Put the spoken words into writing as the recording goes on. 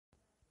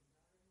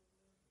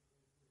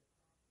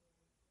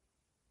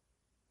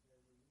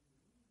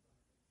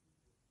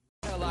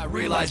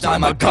realized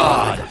I'm a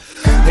god.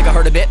 Think I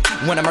heard a bit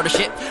when I murder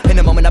shit. In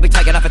a moment I'll be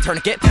tagging off a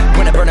tourniquet.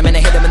 When I burn him and I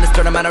hit him in the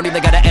sternum, I don't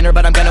even gotta enter,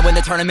 but I'm gonna win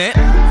the tournament.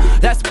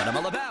 That's what I'm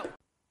all about.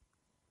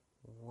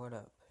 What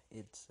up?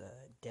 It's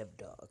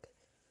DevDog.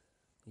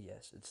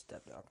 Yes, it's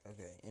DevDog.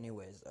 Okay.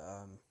 Anyways,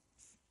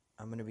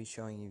 I'm gonna be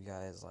showing you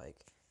guys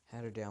like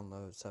how to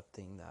download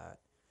something that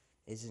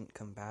isn't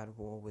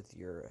compatible with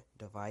your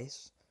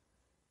device,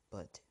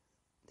 but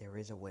there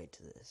is a way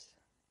to this.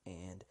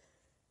 And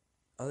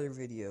other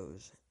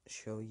videos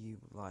show you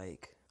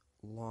like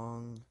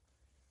long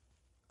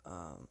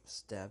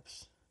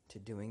steps to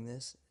doing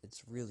this.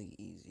 It's really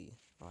easy.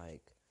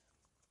 Like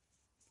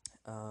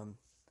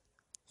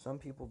some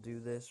people do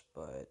this,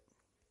 but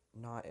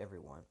not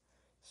everyone.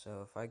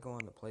 So if I go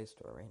on the Play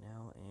Store right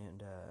now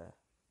and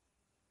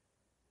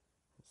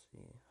let's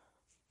see,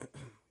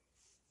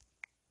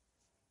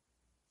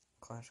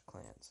 Clash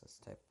Clans. Let's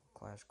type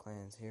Clash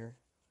Clans here.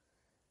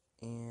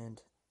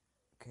 And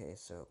okay,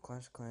 so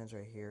Clash Clans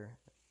right here,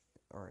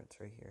 or it's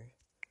right here.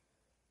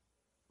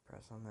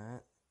 Press on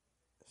that.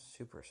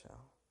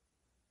 Supercell.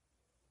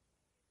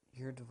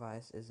 Your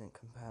device isn't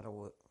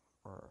compatible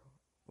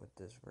with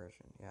this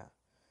version, yeah.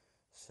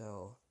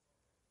 So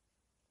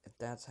if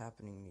that's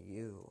happening to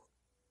you,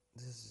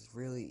 this is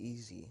really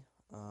easy.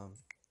 What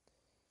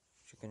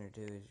you're gonna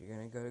do is you're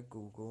gonna go to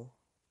Google,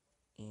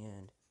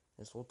 and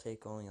this will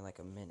take only like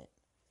a minute.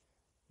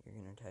 You're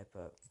gonna type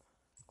up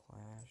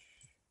Clash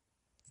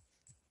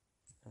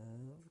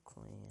of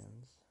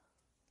Clans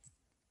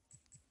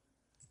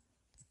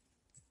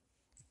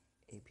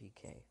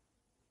APK,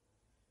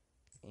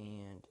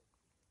 and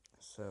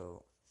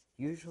so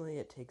usually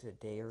it takes a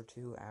day or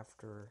two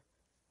after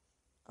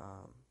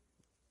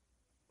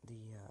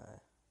the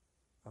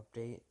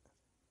update.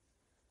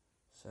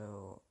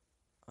 So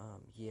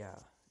yeah.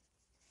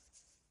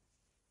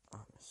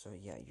 So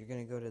yeah, you're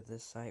gonna go to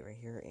this site right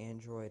here,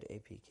 Android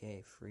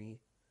APK free.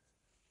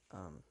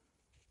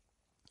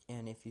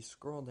 And if you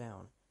scroll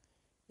down,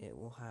 it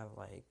will have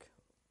like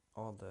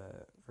all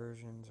the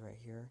versions right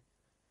here.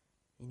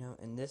 You know,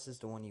 and this is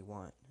the one you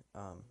want.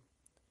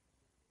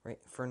 Right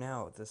for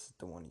now, this is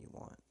the one you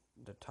want.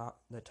 The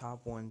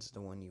top one's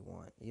the one you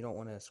want. You don't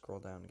want to scroll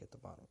down and get the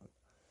bottom one.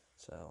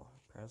 So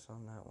press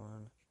on that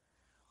one.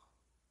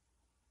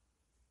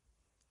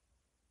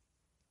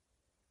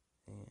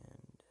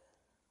 And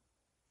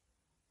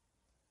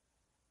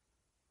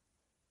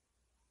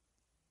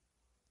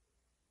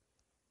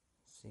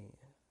see.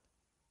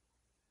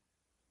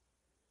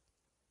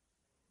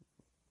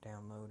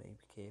 Download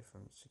APK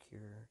from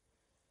secure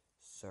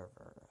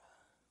server.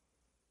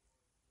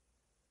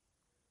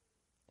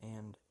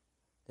 And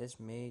this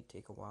may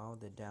take a while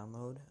to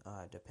download.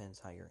 Depends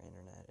how your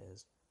internet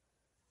is.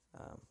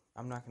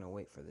 I'm not going to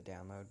wait for the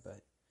download,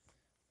 but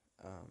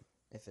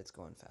if it's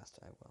going fast,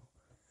 I will.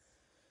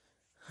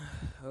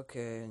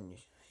 Okay, and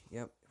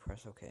yep,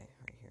 press OK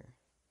right here.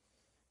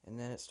 And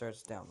then it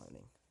starts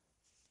downloading.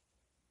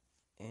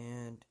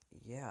 And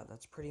yeah,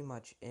 that's pretty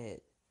much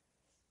it.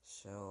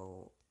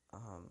 So,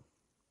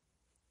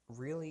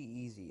 really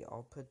easy.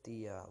 I'll put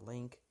the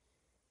link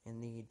in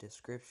the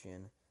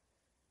description.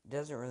 It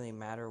doesn't really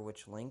matter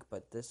which link,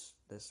 but this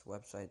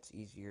website's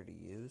easier to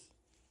use.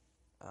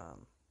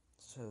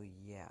 So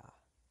yeah.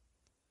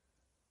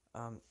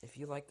 If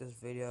you like this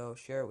video,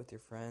 share it with your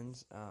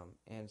friends,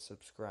 and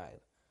subscribe.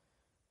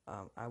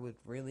 I would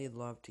really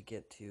love to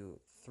get to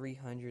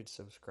 300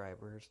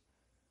 subscribers.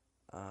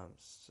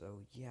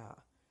 So yeah.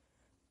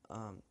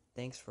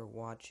 Thanks for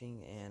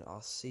watching, and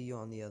I'll see you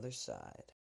on the other side.